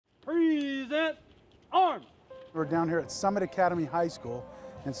present arms. We're down here at Summit Academy High School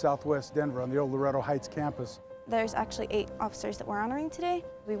in Southwest Denver on the old Loretto Heights campus. There's actually 8 officers that we're honoring today.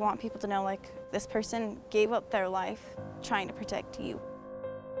 We want people to know, like, this person gave up their life trying to protect you.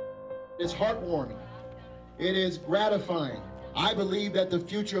 It's heartwarming. It is gratifying. I believe that the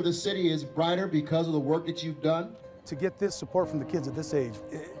future of the city is brighter because of the work that you've done. To get this support from the kids at this age,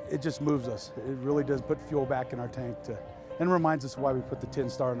 it just moves us. It really does put fuel back in our tank and reminds us why we put the tin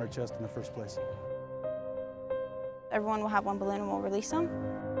star on our chest in the first place. Everyone will have one balloon and we'll release them.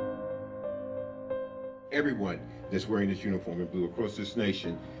 Everyone that's wearing this uniform in blue across this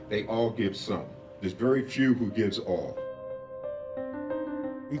nation, they all give some. There's very few who gives all.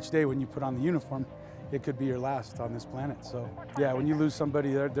 Each day when you put on the uniform, it could be your last on this planet. So yeah, when you lose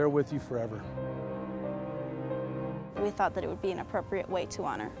somebody, they're with you forever. We thought that it would be an appropriate way to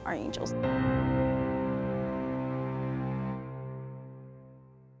honor our angels.